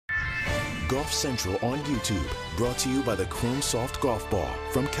Golf Central on YouTube, brought to you by the Chrome Soft Golf Ball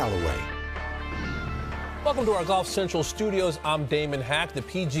from Callaway. Welcome to our Golf Central studios. I'm Damon Hack. The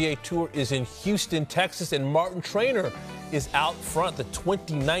PGA Tour is in Houston, Texas, and Martin Traynor is out front. The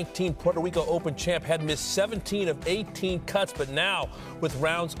 2019 Puerto Rico Open champ had missed 17 of 18 cuts, but now with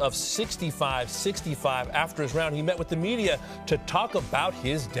rounds of 65 after his round, he met with the media to talk about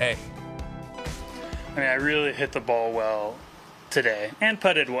his day. I mean, I really hit the ball well today and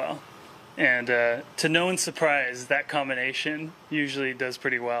putted well. And to no one's surprise, that combination usually does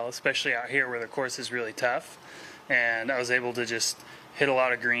pretty well, especially out here where the course is really tough. And I was able to just hit a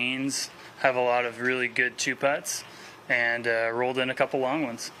lot of greens, have a lot of really good two putts, and rolled in a couple long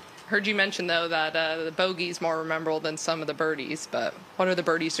ones. Heard you mention, though, that the bogey's more memorable than some of the birdies, but what are the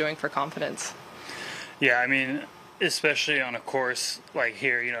birdies doing for confidence? Yeah, I mean, especially on a course like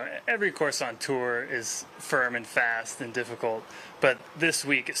here, you know, every course on tour is firm and fast and difficult, but this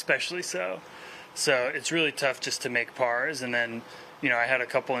week especially so. So it's really tough just to make pars. And then, you know, I had a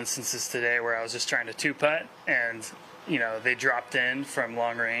couple instances today where I was just trying to two putt and, you know, they dropped in from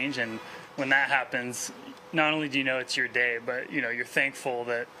long range. And when that happens, not only do you know it's your day, but, you know, you're thankful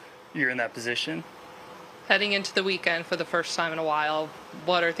that you're in that position. Heading into the weekend for the first time in a while,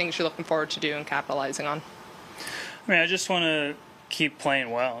 what are things you're looking forward to doing and capitalizing on? I mean, I just want to keep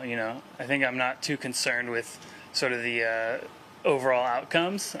playing well, you know. I think I'm not too concerned with sort of the overall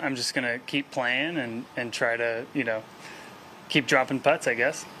outcomes. I'm just going to keep playing and try to, you know, keep dropping putts, I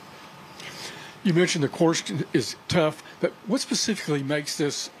guess. You mentioned the course is tough, but what specifically makes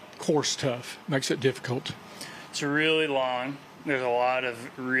this course tough, makes it difficult? It's really long. There's a lot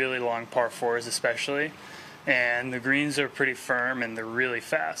of really long par fours especially. And the greens are pretty firm and they're really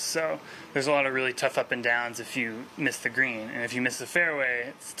fast. So there's a lot of really tough up and downs if you miss the green. And if you miss the fairway,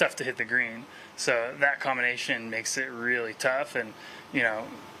 it's tough to hit the green. So that combination makes it really tough. And, you know,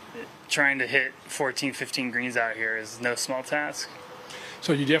 trying to hit 14, 15 greens out here is no small task.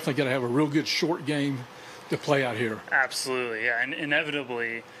 So you definitely got to have a real good short game to play out here. Absolutely, yeah. And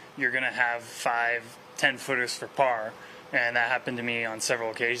inevitably, you're going to have 5, 10 footers for par. And that happened to me on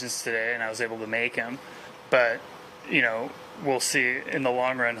several occasions today, and I was able to make them. But, you know, we'll see in the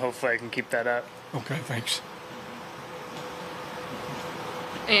long run. Hopefully I can keep that up. Okay, thanks.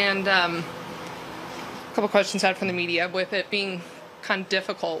 And a couple questions out from the media. With it being kind of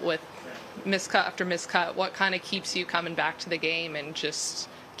difficult with miscut after miscut, what kind of keeps you coming back to the game and just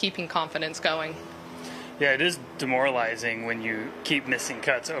keeping confidence going? Yeah, it is demoralizing when you keep missing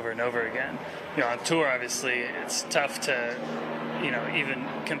cuts over and over again. You know, on tour, obviously, it's tough to, you know, even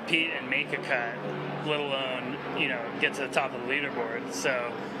compete and make a cut, let alone, you know, get to the top of the leaderboard.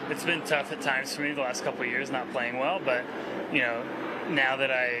 So it's been tough at times for me the last couple of years not playing well, but, you know, now that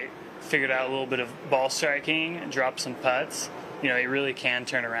I figured out a little bit of ball striking and dropped some putts, you know, it really can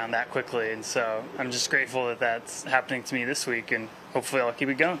turn around that quickly. And so I'm just grateful that that's happening to me this week, and hopefully I'll keep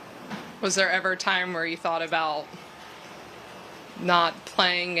it going. Was there ever a time where you thought about not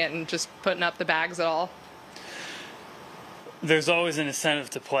playing and just putting up the bags at all? There's always an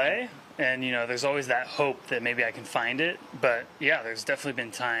incentive to play, and, you know, there's always that hope that maybe I can find it. But, yeah, there's definitely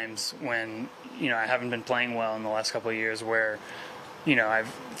been times when, you know, I haven't been playing well in the last couple of years where, you know, I've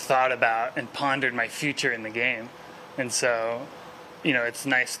thought about and pondered my future in the game. And so, you know, it's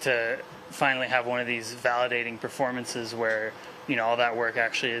nice to finally have one of these validating performances where, you know, all that work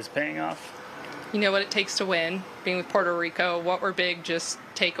actually is paying off. You know what it takes to win. Being with Puerto Rico, what were big just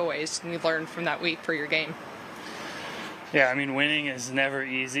takeaways you learned from that week for your game? Yeah, I mean, winning is never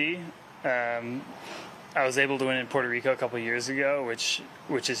easy. I was able to win in Puerto Rico a couple of years ago, which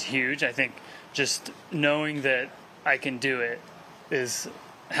is huge. I think just knowing that I can do it is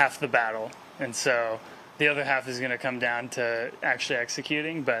half the battle. And so the other half is going to come down to actually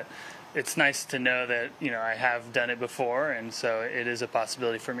executing. But it's nice to know that, you know, I have done it before, and so it is a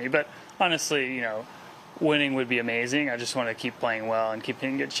possibility for me. But honestly, you know, winning would be amazing. I just want to keep playing well and keep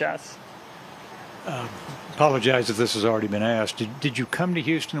hitting good shots. Apologize if this has already been asked. Did you come to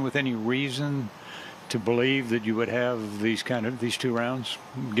Houston with any reason to believe that you would have these two rounds,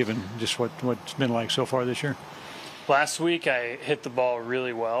 given just what's been like so far this year? Last week I hit the ball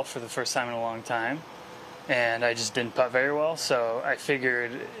really well for the first time in a long time, and I just didn't putt very well. So I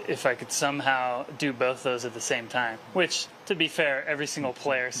figured if I could somehow do both those at the same time, which, to be fair, every single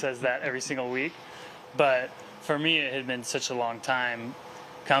player says that every single week. But for me, it had been such a long time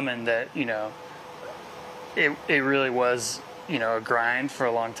coming that, you know, it really was, you know, a grind for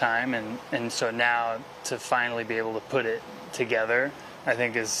a long time. And so now to finally be able to put it together, I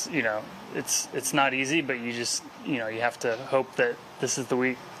think is, you know, it's not easy, but you just, you know, you have to hope that this is the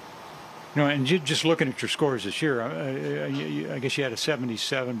week. You know, and just looking at your scores this year, I guess you had a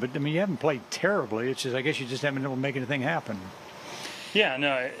 77, but I mean, you haven't played terribly. It's just, I guess you just haven't been able to make anything happen. Yeah,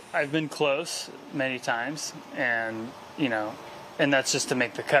 no, I've been close many times, and and that's just to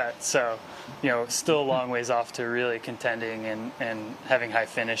make the cut. So, still a long ways off to really contending and having high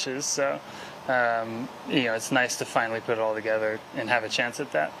finishes. So, it's nice to finally put it all together and have a chance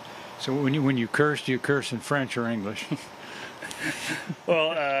at that. So when you curse, do you curse in French or English?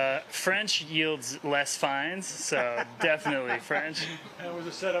 Well, French yields less fines, so definitely French. That was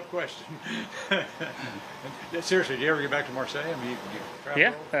a setup question. Seriously, do you ever get back to Marseille? I mean, you travel?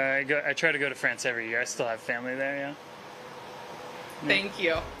 Yeah, I try to go to France every year. I still have family there, yeah. Thank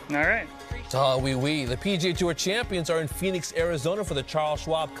you. All right. Oui. The PGA Tour champions are in Phoenix, Arizona for the Charles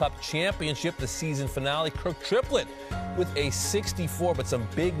Schwab Cup Championship, the season finale. Kirk Triplett with a 64, but some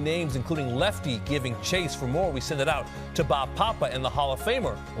big names, including lefty, giving chase. For more, we send it out to Bob Papa and the Hall of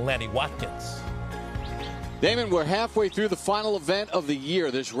Famer, Lanny Watkins. Damon, we're halfway through the final event of the year,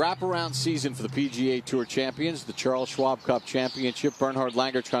 this wraparound season for the PGA Tour champions, the Charles Schwab Cup Championship. Bernhard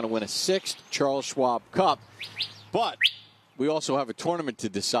Langer trying to win a 6th Charles Schwab Cup. But we also have a tournament to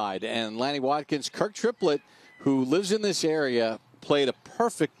decide, and Lanny Watkins, Kirk Triplett, who lives in this area, played a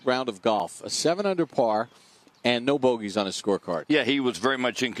perfect round of golf, a 7-under par, and no bogeys on his scorecard. Yeah, he was very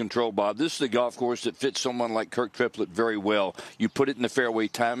much in control, Bob. This is a golf course that fits someone like Kirk Triplett very well. You put it in the fairway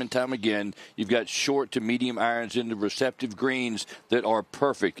time and time again. You've got short to medium irons into receptive greens that are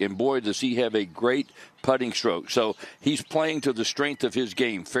perfect. And, boy, does he have a great putting stroke. So he's playing to the strength of his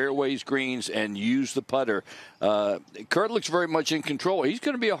game, fairways, greens, and use the putter. Kurt looks very much in control. He's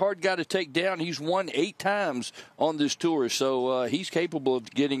going to be a hard guy to take down. He's won 8 times on this tour, so he's capable of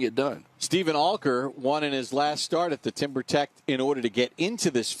getting it done. Stephen Alker won in his last start at the TimberTech in order to get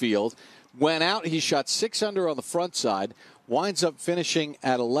into this field. Went out, he shot 6 under on the front side, winds up finishing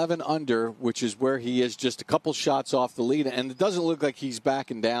at 11 under, which is where he is just a couple shots off the lead, and it doesn't look like he's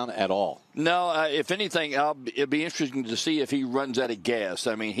backing down at all. No, if anything, it'll be interesting to see if he runs out of gas.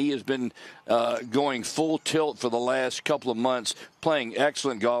 I mean, he has been going full tilt for the last couple of months, playing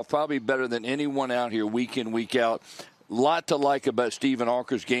excellent golf, probably better than anyone out here week in, week out. Lot to like about Stephen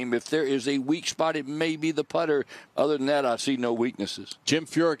Alker's game. If there is a weak spot, it may be the putter. Other than that, I see no weaknesses. Jim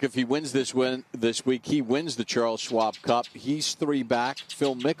Furyk, if he wins this week, he wins the Charles Schwab Cup. He's 3 back.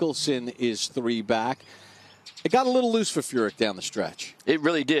 Phil Mickelson is 3 back. It got a little loose for Furyk down the stretch. It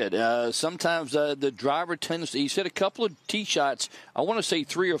really did. Sometimes the driver tends to, he's hit a couple of tee shots, I want to say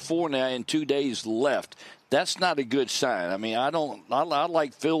 3 or 4 now in 2 days left. That's not a good sign. I mean, I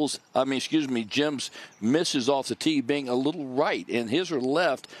like Jim's misses off the tee being a little right, and his are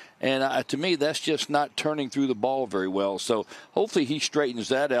left. And to me, that's just not turning through the ball very well. So hopefully he straightens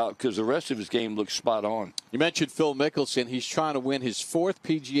that out because the rest of his game looks spot on. You mentioned Phil Mickelson. He's trying to win his 4th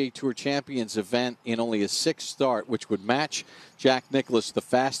PGA Tour Champions event in only a 6th start, which would match Jack Nicklaus, the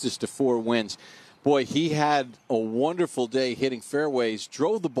fastest to 4 wins. Boy, he had a wonderful day hitting fairways,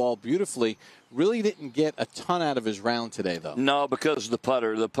 drove the ball beautifully. Really didn't get a ton out of his round today, though. No, because of the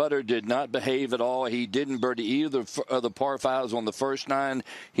putter. The putter did not behave at all. He didn't birdie either of the par 5s on the first 9.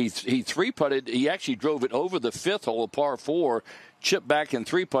 He 3-putted. He actually drove it over the 5th hole, a par 4. Chipped back and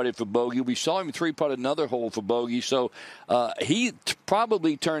 3-putted for bogey. We saw him 3-putt another hole for bogey. So he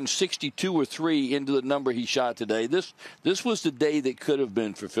probably turned 62 or 3 into the number he shot today. This was the day that could have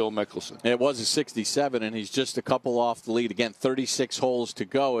been for Phil Mickelson. It was a 67, and he's just a couple off the lead. Again, 36 holes to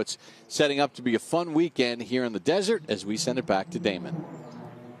go. It's setting up to be a fun weekend here in the desert as we send it back to Damon.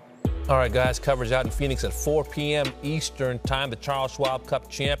 All right, guys, coverage out in Phoenix at 4 p.m. Eastern time, the Charles Schwab Cup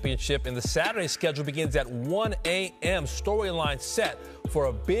Championship. And the Saturday schedule begins at 1 a.m. Storyline set for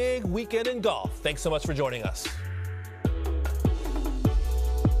a big weekend in golf. Thanks so much for joining us.